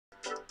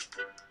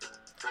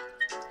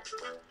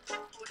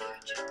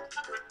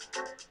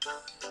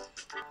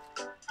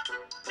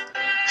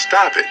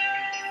Stop it.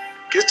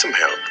 Get some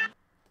help.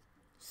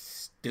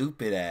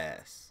 Stupid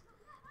ass.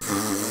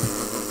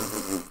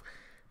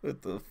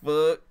 What the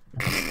fuck?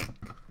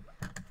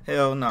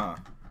 Hell nah.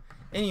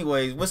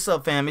 Anyways, what's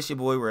up, fam? It's your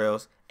boy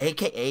Rails,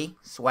 aka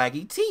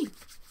Swaggy T.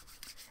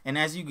 And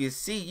as you can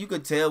see, you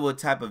could tell what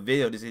type of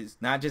video this is,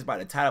 not just by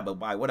the title, but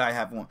by what I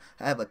have on.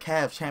 I have a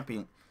Cavs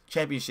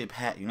championship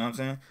hat, you know what I'm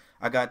saying?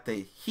 I got the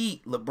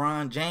Heat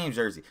LeBron James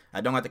jersey. I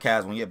don't got the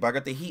Cavs one yet, but I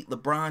got the Heat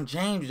LeBron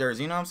James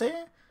jersey, you know what I'm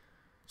saying?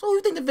 So who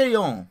you think the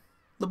video on?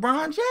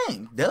 LeBron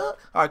James, duh.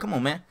 Alright, come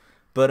on, man.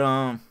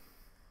 But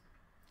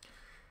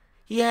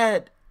he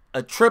had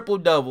a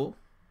triple-double,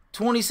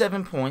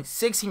 27 points,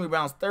 16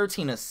 rebounds,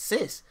 13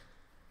 assists.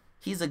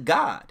 He's a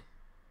god.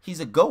 He's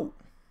a GOAT.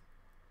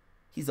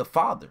 He's a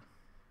father.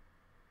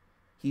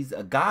 He's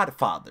a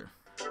godfather.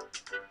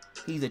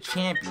 He's a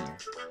champion.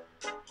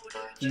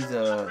 He's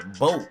a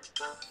GOAT.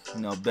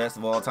 You know, best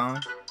of all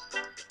time.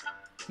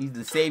 He's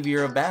the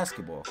savior of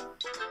basketball.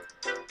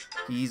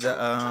 He's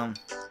a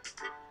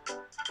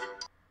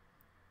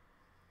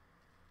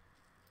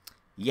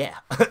yeah.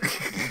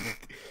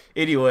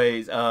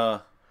 Anyways,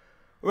 we're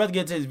about to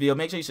get to this video.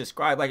 Make sure you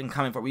subscribe, like, and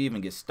comment before we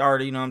even get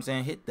started. You know what I'm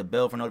saying? Hit the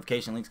bell for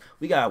notification links.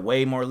 We got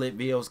way more lit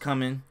videos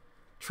coming.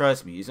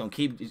 Trust me, it's gonna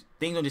keep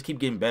things gonna just keep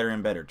getting better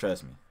and better.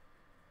 Trust me.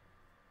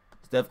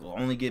 Stuff will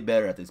only get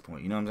better at this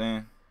point. You know what I'm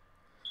saying?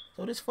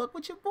 So just fuck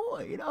with your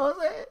boy. You know what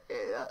I'm saying?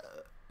 Yeah.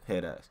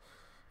 Head ass.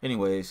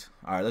 Anyways,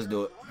 all right, let's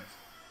do it.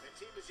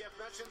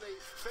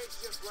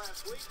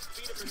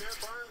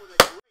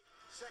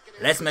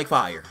 Let's make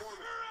fire.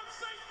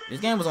 This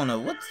game was on the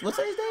what's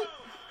today's date?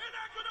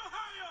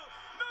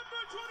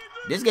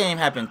 This game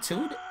happened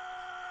two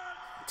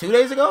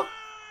days ago.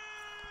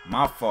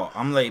 My fault.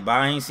 I'm late, but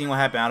I ain't seen what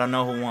happened. I don't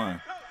know who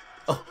won.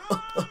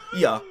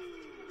 Yeah.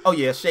 Oh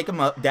yeah, shake him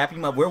up, dap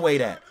him up. Where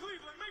Wade at?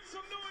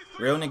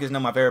 Real niggas know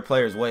my favorite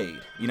player is Wade.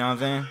 You know what I'm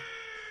saying?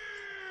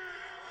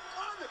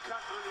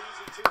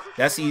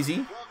 That's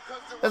easy.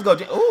 Let's go.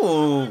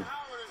 Ooh,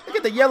 look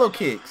at the yellow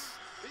kicks.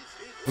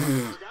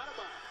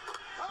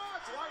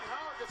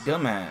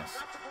 Dumbass.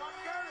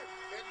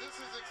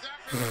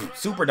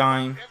 Super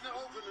dime.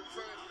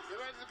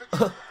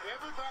 Hit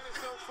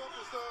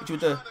you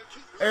with the.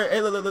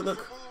 Hey, look.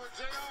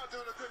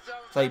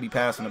 That's how you be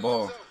passing the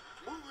ball.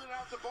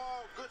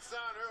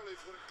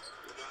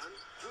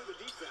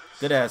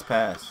 Good ass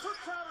pass.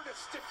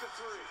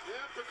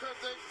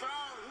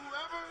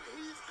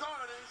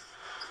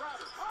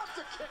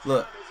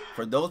 Look,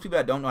 for those people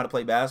that don't know how to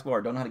play basketball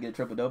or don't know how to get a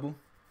triple-double,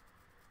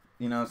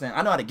 you know what I'm saying?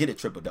 I know how to get a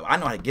triple-double. I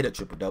know how to get a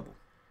triple-double.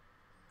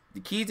 The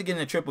key to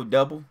getting a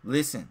triple-double,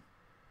 listen.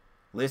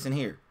 Listen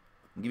here.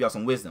 I'll give y'all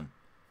some wisdom.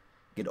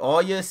 Get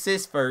all your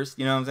assists first,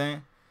 you know what I'm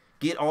saying?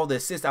 Get all the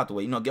assists out the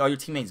way. You know, get all your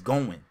teammates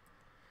going.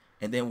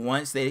 And then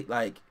once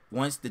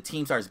the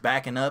team starts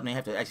backing up and they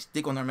have to actually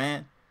stick on their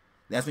man,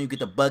 that's when you get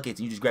the buckets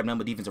and you just grab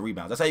number defensive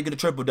rebounds. That's how you get a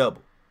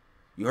triple-double.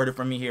 You heard it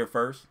from me here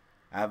first.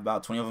 I have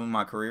about 20 of them in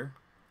my career.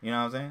 You know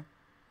what I'm saying?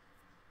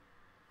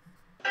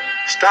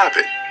 Stop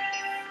it.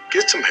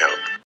 Get some help.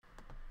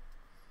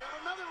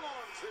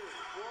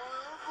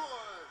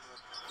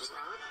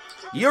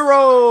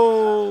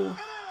 Euro.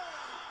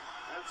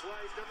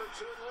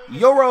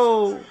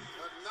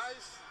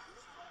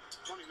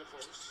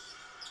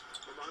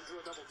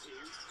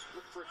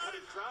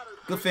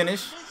 Good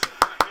finish.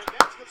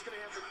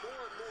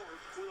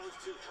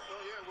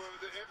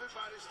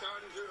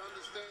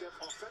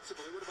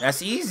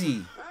 That's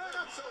easy.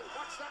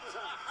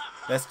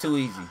 That's too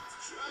easy.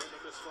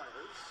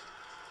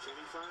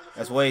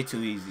 That's way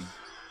too easy.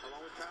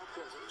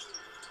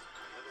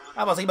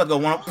 How about you about to go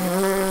one up?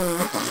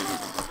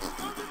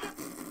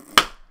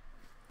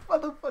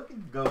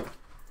 Motherfucking goat.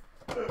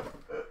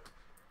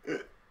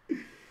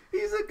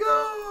 He's a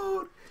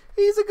goat.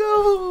 He's a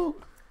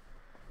goat.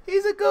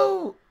 He's a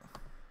goat.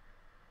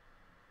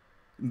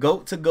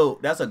 Goat to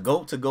goat. That's a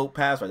goat to goat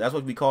pass right. That's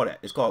what we call that.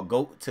 It's called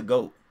goat to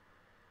goat.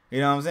 You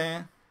know what I'm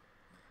saying?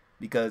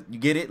 Because you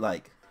get it,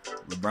 like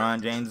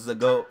LeBron James is a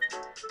GOAT.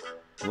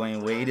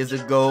 Dwayne Wade is a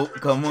GOAT.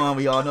 Come on,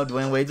 we all know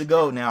Dwayne Wade's a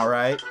GOAT now,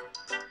 right?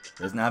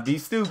 Let's not be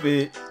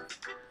stupid.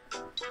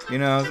 You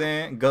know what I'm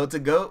saying? GOAT to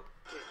GOAT.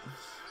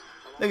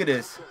 Look at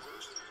this.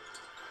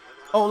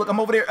 Oh, look,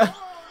 I'm over there.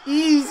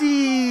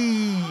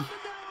 Easy.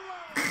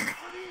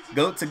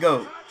 GOAT to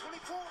GOAT.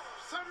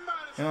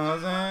 You know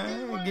what I'm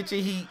saying? Get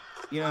your heat.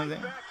 You know what I'm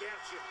saying?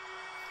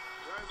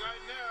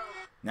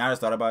 Now I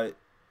just thought about it.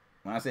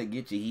 When I say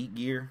get your heat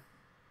gear,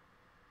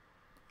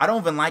 I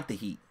don't even like the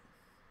Heat.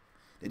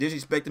 They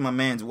disrespected my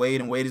man's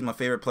Wade, and Wade is my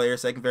favorite player.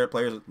 Second favorite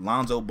player is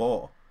Lonzo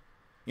Ball.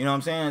 You know what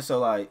I'm saying? So,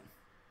 like,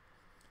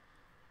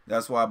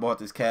 that's why I bought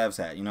this Cavs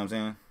hat. You know what I'm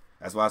saying?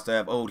 That's why I still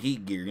have old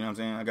Heat gear. You know what I'm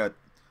saying? I got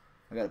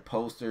a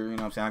poster. You know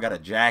what I'm saying? I got a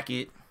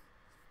jacket.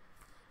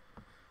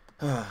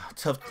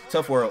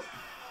 Tough world.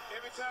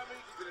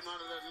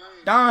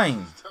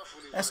 Dime.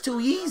 That's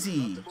too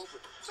easy.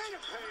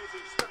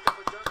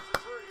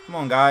 Come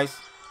on, guys.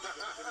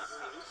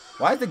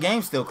 Why is the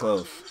game still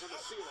closed?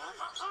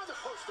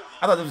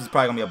 I thought this was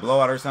probably gonna be a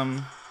blowout or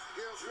something.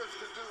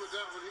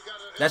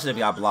 That should have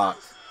got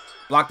blocked.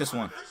 Block this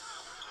one.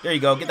 There you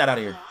go. Get that out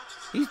of here.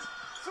 He's...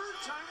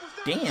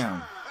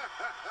 Damn.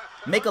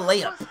 Make a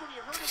layup.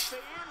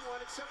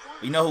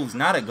 You know who's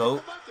not a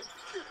GOAT?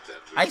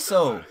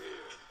 ISO.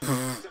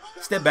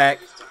 Step back.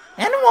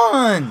 And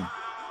one.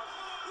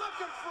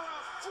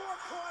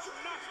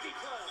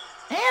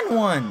 And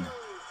one.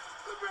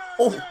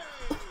 Oh.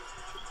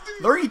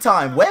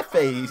 3-time wet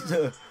face.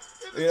 You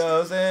know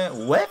what I'm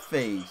saying? Wet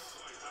face.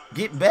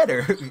 Get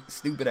better.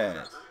 Stupid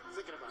ass.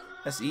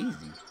 That's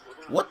easy.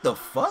 What the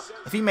fuck?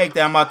 If he make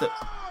that, I'm about to...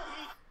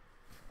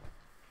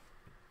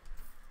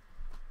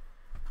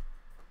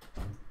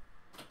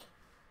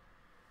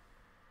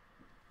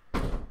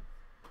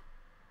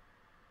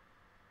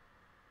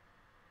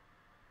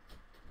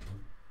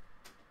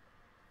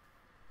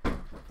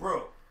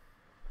 Bro.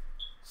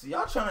 So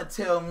y'all trying to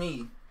tell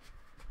me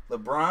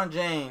LeBron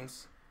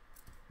James,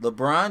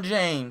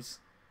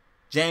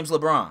 James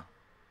LeBron,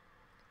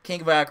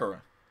 King of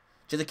Akron,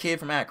 just a kid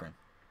from Akron,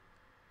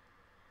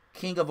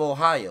 King of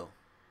Ohio,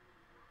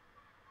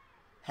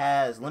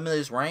 has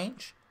limitless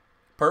range,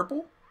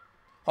 purple,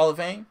 Hall of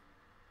Fame,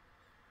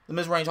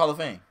 limitless range Hall of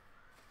Fame.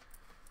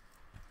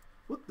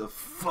 What the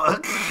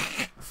fuck?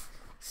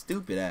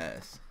 Stupid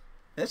ass.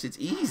 That shit's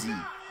easy.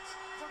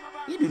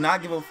 He do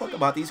not give a fuck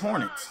about these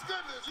Hornets.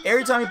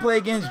 Every time he play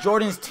against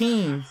Jordan's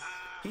team,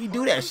 he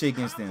do that shit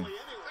against them.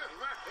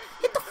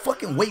 Hit the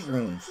fucking weight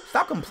room.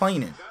 Stop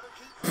complaining.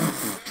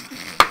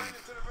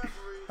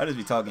 I just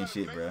be talking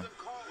shit, bro.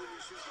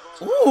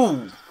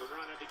 Ooh.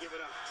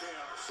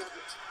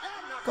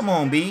 Come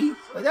on, B.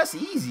 Like, that's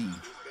easy.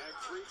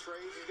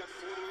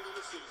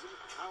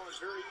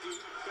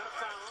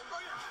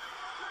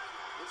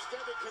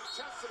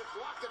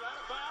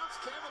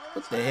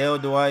 What the hell,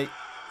 Dwight?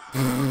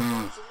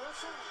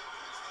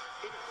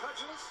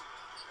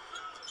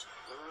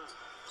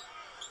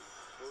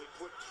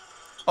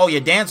 Oh, yeah,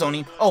 dance on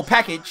him. Oh,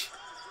 package.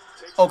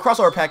 Oh,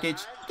 crossover package.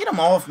 Get him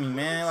off me,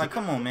 man. Like,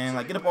 come on, man.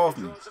 Like, get up off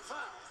me.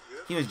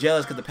 He was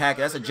jealous because the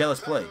package. That's a jealous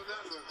play.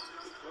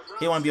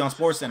 He want to be on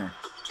Sports Center.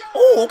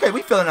 Oh, okay.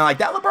 We feeling it like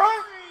that,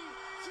 LeBron?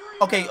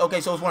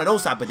 Okay, so it's one of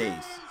those type of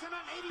days.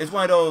 It's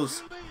one of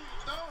those.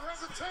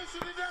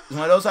 It's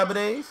one of those type of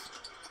days.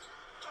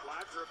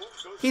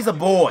 He's a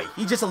boy.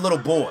 He's just a little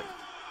boy.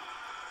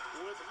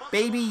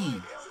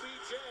 Baby.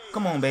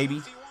 Come on,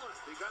 baby.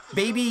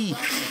 Baby.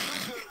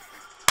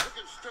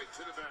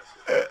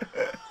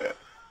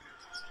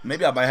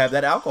 Maybe I might have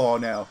that alcohol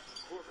now.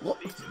 What?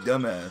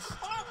 Dumbass.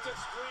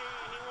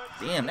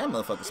 Damn, that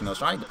motherfucker smells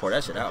strong. I need to pour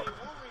that shit out.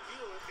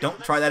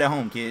 Don't try that at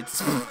home,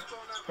 kids.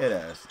 Head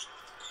ass.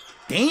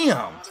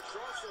 Damn.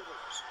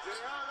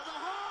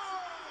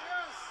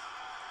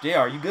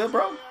 JR, you good,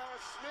 bro?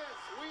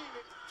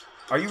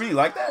 Are you really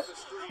like that?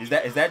 Is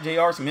that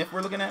J.R. Smith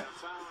we're looking at?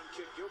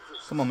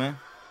 Come on, man.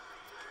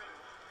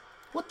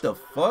 What the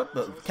fuck?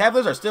 The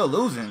Cavaliers are still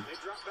losing.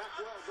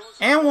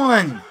 And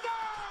one.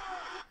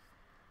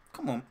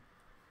 Come on.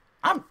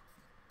 I'm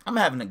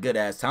having a good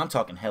ass time. I'm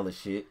talking hella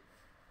shit.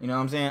 You know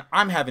what I'm saying?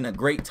 I'm having a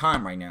great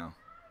time right now.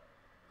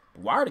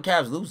 But why are the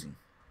Cavs losing?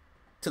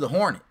 To the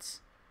Hornets.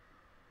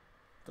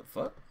 The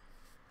fuck?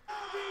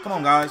 Come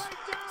on, guys.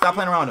 Stop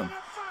playing around them.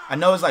 I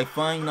know it's like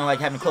fun, you know, like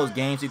having close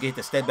games so you can hit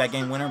the step back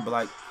game winner, but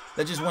like,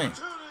 let's just win.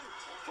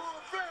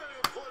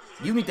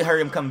 You need to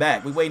hurry him come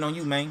back. We waiting on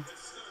you, man.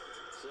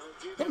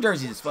 Them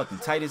jerseys is fucking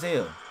tight as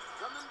hell.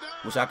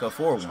 Wish I could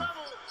afford one.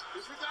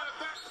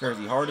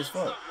 Jersey hard as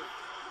fuck.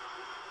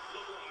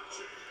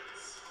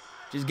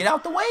 Just get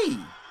out the way.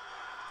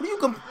 What do you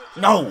come?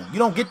 No, you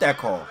don't get that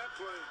call.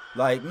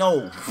 Like,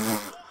 no.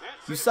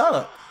 You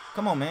suck.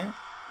 Come on, man.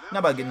 You're not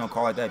about to get no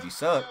call like that if you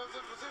suck.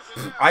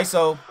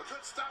 ISO.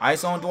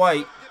 ISO on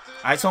Dwight.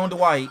 ISO on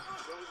Dwight.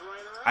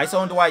 ISO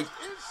on Dwight.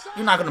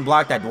 You're not going to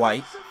block that,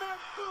 Dwight.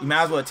 You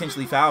might as well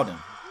intentionally fouled him.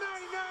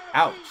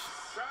 Ouch.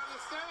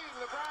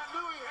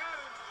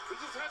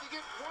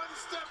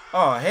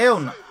 Oh, hell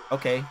no.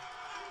 Okay.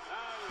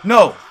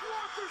 No.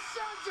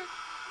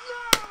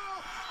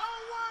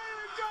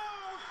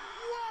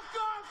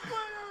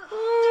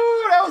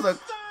 Ooh, that was a...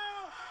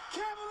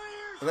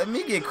 Let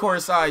me get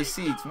courtside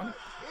seats, man.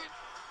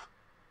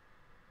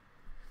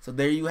 So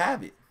there you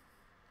have it.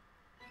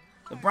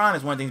 LeBron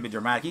is one thing to be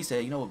dramatic. He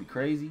said, you know what would be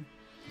crazy?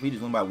 If we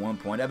just win by 1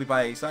 point,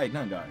 everybody excited.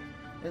 None guys.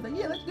 They're like,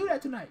 yeah, let's do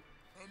that tonight.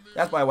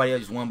 That's probably why they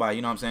just won by,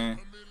 you know what I'm saying?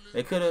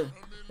 They could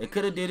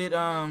have did it,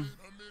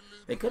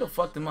 they could have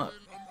fucked them up.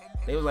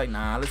 They was like,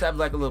 nah, let's have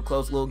like a little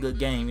close, little good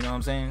game, you know what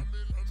I'm saying?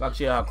 So I can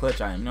show how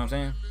clutch I am, you know what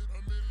I'm saying?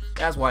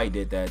 That's why he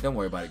did that. Don't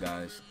worry about it,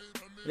 guys.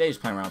 They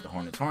just playing around with the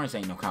Hornets. Hornets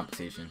ain't no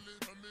competition.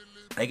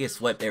 They get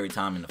swept every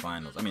time in the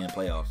finals. I mean, in the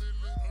playoffs.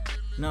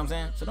 You know what I'm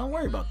saying? So don't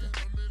worry about them.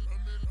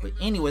 But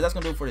anyway, that's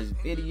going to do it for this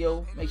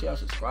video. Make sure y'all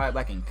subscribe,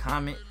 like, and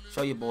comment.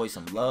 Show your boys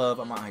some love.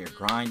 I'm out here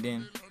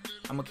grinding.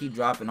 I'm going to keep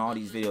dropping all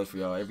these videos for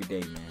y'all every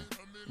day, man.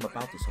 I'm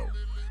about this whole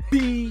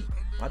beat.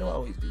 Why do I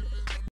always do that?